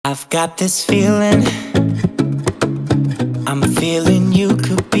I've got this feeling, I'm feeling you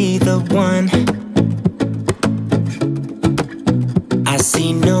could be the one. I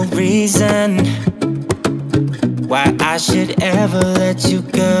see no reason why I should ever let you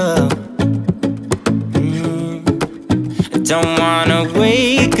go. I don't wanna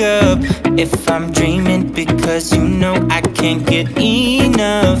wake up if I'm dreaming, because you know I can't get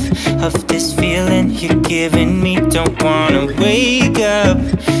enough of this feeling you're giving me. Don't wanna wake up,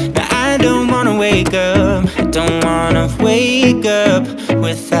 no, I don't wanna wake up. I don't wanna wake up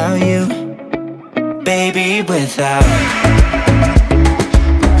without you, baby, without.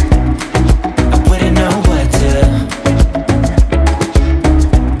 I wouldn't know what to,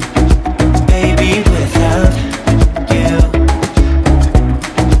 baby, without you.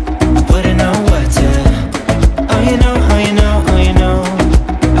 I wouldn't know what to, oh you know, oh you know, oh you know.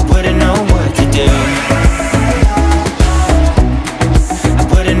 I wouldn't know what to do, I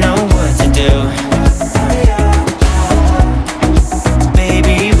wouldn't know what to do,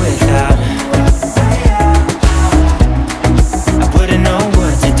 baby, without. I wouldn't know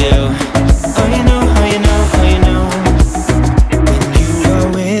what to do, oh you know, oh you know, oh you know. When you are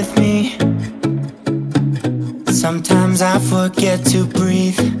with me, sometimes I forget to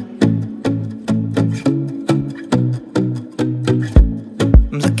breathe.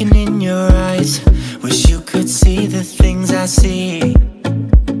 I'm looking in your eyes, wish you could see the things I see.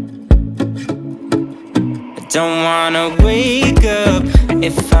 I don't wanna wake up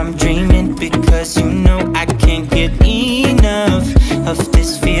if I'm dreaming, because you know I can't get enough of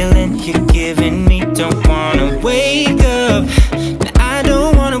this feeling you're giving me. Don't wanna wake up, no, I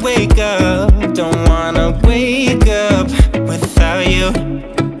don't wanna wake up. Don't wanna wake up without you,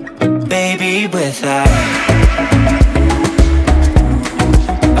 baby, without.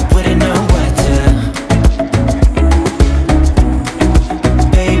 I wouldn't know what to,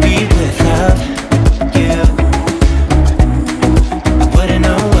 baby, without you. I wouldn't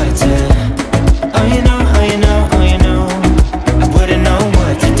know what to, oh you know, oh you know, oh you know. I wouldn't know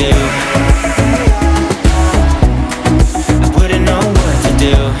what to do, I wouldn't know what to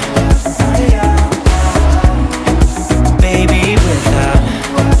do, baby, without.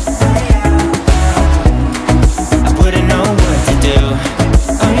 I wouldn't know what to do,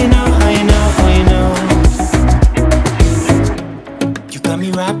 oh you know, oh you know, oh you know. You got me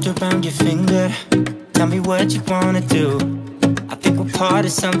wrapped around your finger, tell me what you wanna do. I think we're part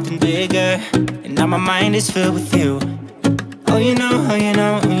of something bigger, and now my mind is filled with you. Oh you know, oh you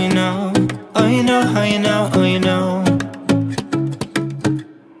know, oh you know. Oh you know, oh you know, oh you know.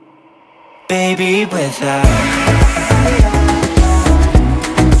 Baby, without.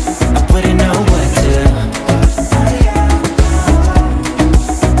 I wouldn't know what to,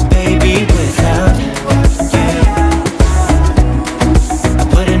 baby, without you. I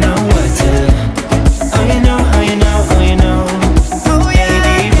wouldn't know what to, oh you know, oh you know, oh you know.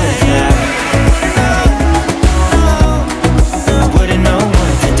 Baby, without. I wouldn't know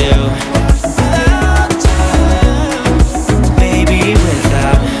what to do, baby,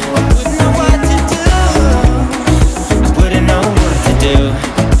 without. I wouldn't know what to do, I wouldn't know what to do,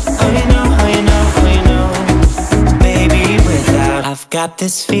 oh you know, oh you know, oh you know. Baby, without. I've got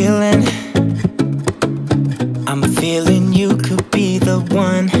this feeling, I'm feeling you could be the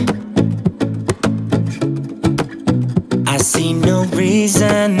one. I see no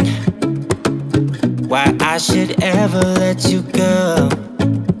reason why I should ever let you go.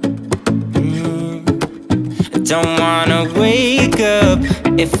 I don't wanna wake up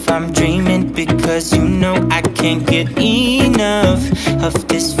if I'm dreaming, because you know I can't get enough of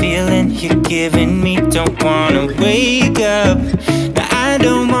this feeling you're giving me. Don't wanna wake up, no, I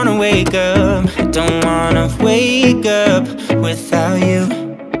don't wanna wake up. I don't wanna wake up without you,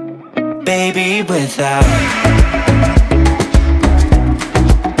 baby, without.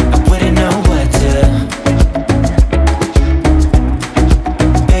 I wouldn't know what to,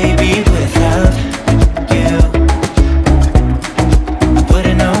 baby, without you. I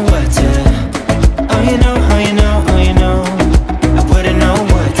wouldn't know what to, oh you know, oh you know, oh you know. I wouldn't know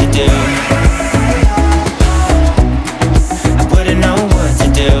what to do, I wouldn't know what to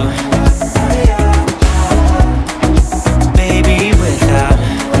do, baby, without.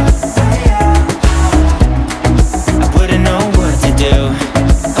 I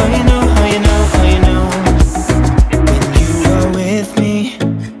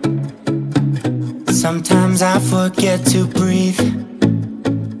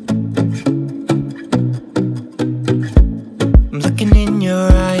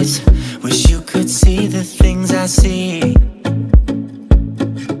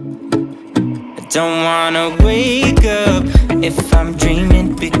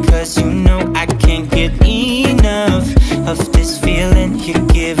because you know I can't get enough of this feeling you're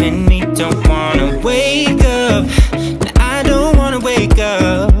giving me. Don't wanna wake up, I don't wanna wake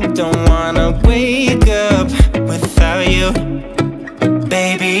up. Don't wanna wake up without you,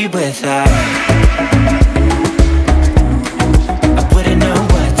 baby, without. I wouldn't know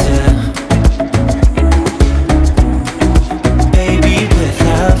what to, baby,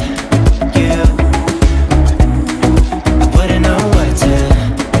 without you. I wouldn't know what to,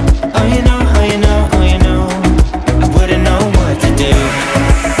 oh you know, oh you know, oh you know. I wouldn't know what to do.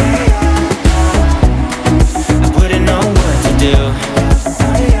 I wouldn't know what to do,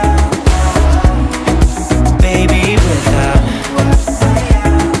 baby, without.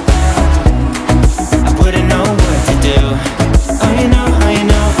 I wouldn't know what to do, oh you know, oh you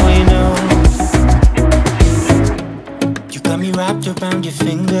know, oh you know. You got me wrapped around your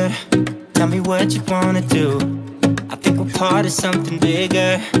finger. Tell me what you wanna do. I think we're part of something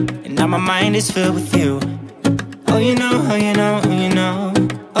bigger, and now my mind is filled with you. Oh you know, oh you know, oh you know.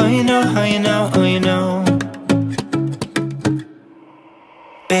 Oh you know, oh you know, oh you know.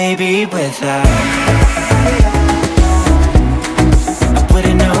 Baby, without. I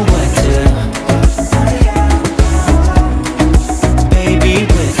wouldn't know what to, baby,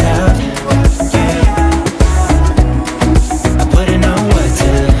 without you. I wouldn't know what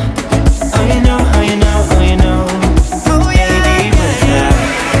to, oh you know, oh you know, oh you know. Baby, without.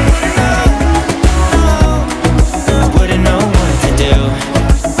 I wouldn't know what to do,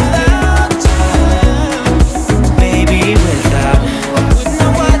 baby, without. I wouldn't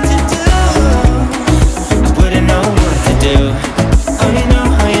know what to do. I wouldn't know what to do, oh you know,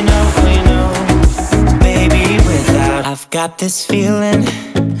 oh you know, oh you know. Baby, without. I've got this feeling,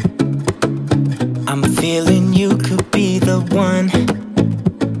 I'm feeling you could be the one.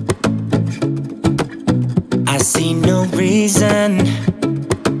 I see no reason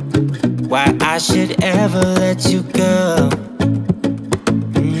why I should ever let you go.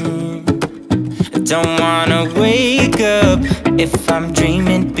 I don't wanna wake up if I'm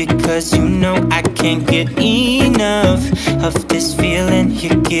dreaming, because you know I can't get enough of this feeling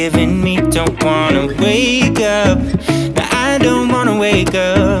you're giving me. Don't wanna wake up, no, I don't wanna wake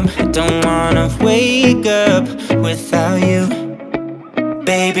up. I don't wanna wake up without you,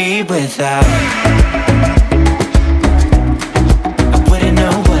 baby, without. I wouldn't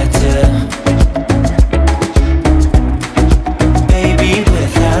know what to, baby,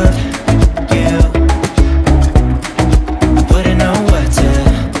 without you. I wouldn't know what to,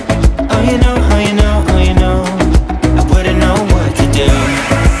 oh you know, oh you know, oh you know. I wouldn't know what to do.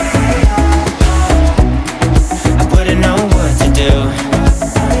 I wouldn't know what to do,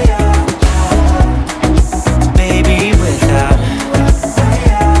 baby, without.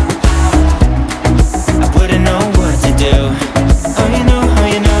 I wouldn't know what to do, oh you know, oh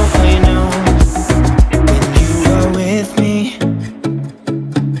you know, oh you know. When you are with me,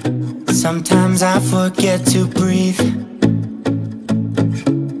 sometimes I forget to breathe.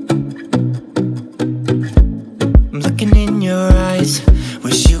 I'm looking in your eyes,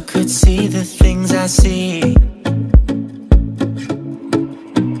 wish you could see the things I see.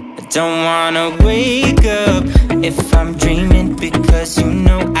 I don't wanna wake up if I'm dreaming, because you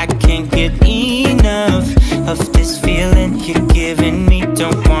know I can't get enough of this feeling you're giving me.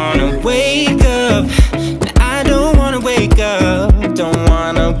 Don't wanna wake up, I don't wanna wake up. Don't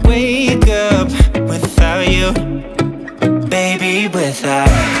wanna wake up without you, baby, without.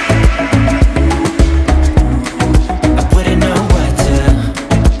 I wouldn't know what to,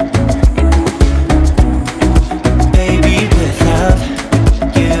 baby, without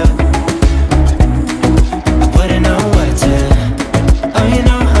you. I wouldn't know what to, oh you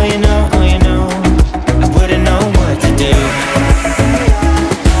know, oh you know, oh you know. I wouldn't know what to do.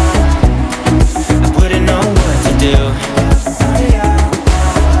 I wouldn't know what to do,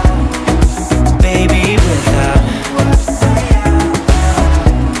 baby, without.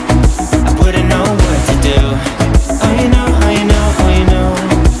 I wouldn't know what to do, oh you know, oh you know, oh you know.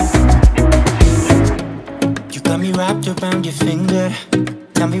 You got me wrapped around your finger.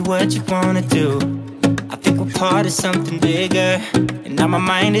 Tell me what you wanna do. I think we're part of something bigger, and now my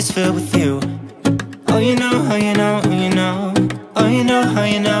mind is filled with you. Oh you know, oh you know, oh you know. Oh you know, oh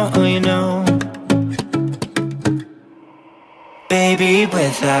you know, oh you know. Baby,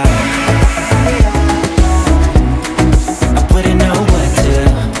 without. I wouldn't know what to,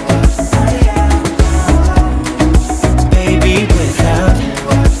 baby, without you.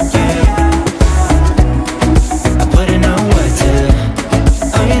 I wouldn't know what to,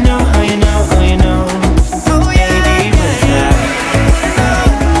 oh you know, oh you know, oh you know. Baby, without.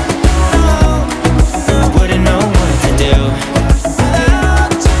 I wouldn't know what to do.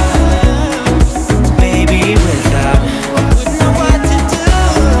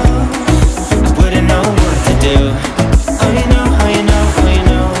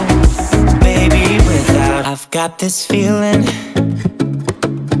 got this feeling,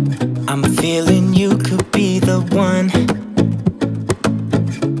 I'm feeling you could be the one.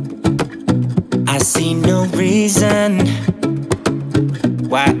 I see no reason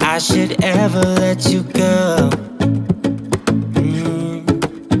why I should ever let you go.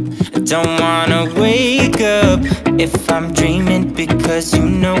 I don't wanna wake up if I'm dreaming, because you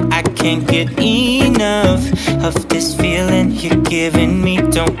know I can't get enough of this feeling you're giving me.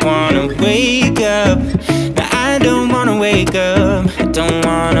 Don't wanna wake up, no, I don't wanna wake up. I don't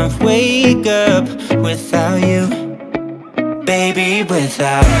wanna wake up without you, baby,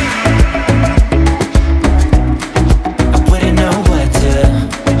 without I wouldn't know what to,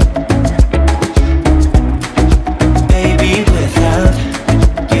 baby, without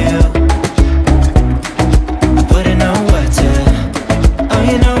you I wouldn't know what to, oh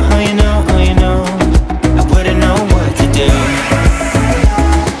you know, oh you know, oh you know, I wouldn't know what to do,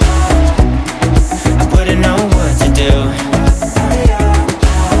 I wouldn't know what to do,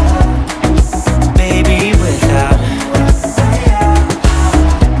 baby, without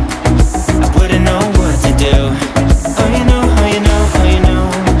I wouldn't know what to do, oh you know, oh you know, oh you know.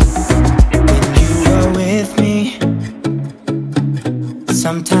 When you are with me,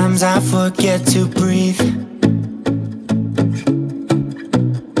 sometimes I forget to breathe.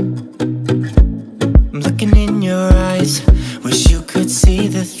 I'm looking in your eyes, wish you could see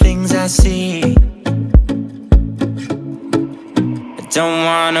the things I see. I don't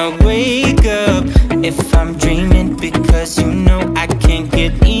wanna wake up if I'm dreaming, because you know I can't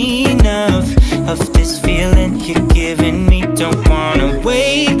get enough of this feeling you're giving me. Don't wanna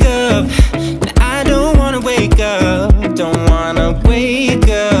wake up, I don't wanna wake up. Don't wanna wake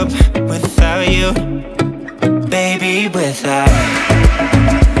up without you, baby, without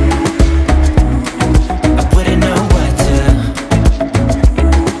I wouldn't know what to,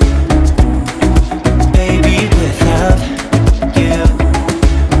 baby, without you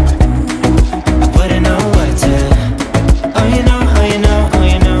I wouldn't know what to, oh you know, oh you know, oh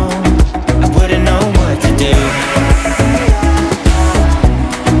you know, I wouldn't know what to do,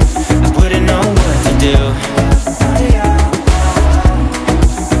 I wouldn't know what to do,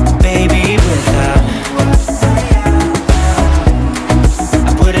 baby, without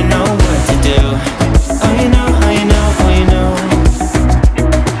I wouldn't know what to do, oh you know, oh you know, oh you know.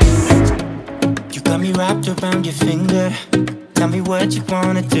 You got me wrapped around your finger, tell me what you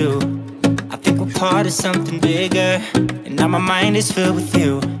wanna do. I think we're part of something bigger, and now my mind is filled with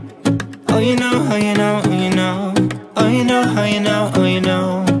you. Oh you know, oh you know, oh you know, oh you know, oh you know, oh you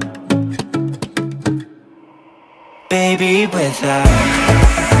know, baby, without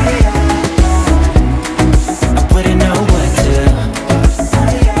I wouldn't know what to,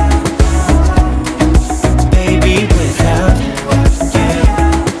 baby, without you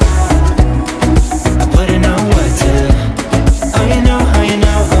I wouldn't know what to, oh you know, oh you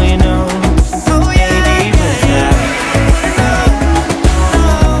know, oh you know, baby, without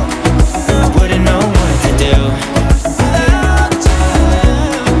I wouldn't know what to do,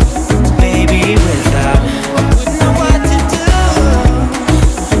 baby, without I wouldn't know what to do,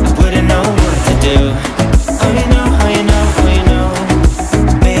 I wouldn't know what to do, oh you know, oh you know, oh you know,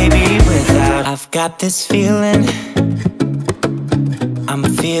 baby, without I've got this feeling, I'm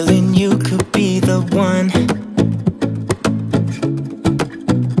feeling you could be the one.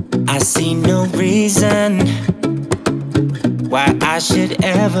 I see no reason why I should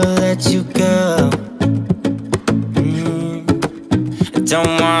ever let you go. I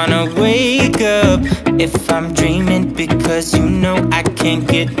don't wanna wake up if I'm dreaming, because you know I can't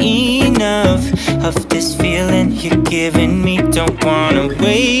get enough of this feeling you're giving me. Don't wanna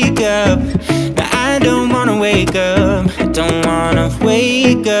wake up, no, I don't wanna wake up. I don't wanna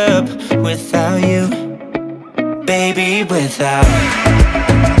wake up without you, baby, without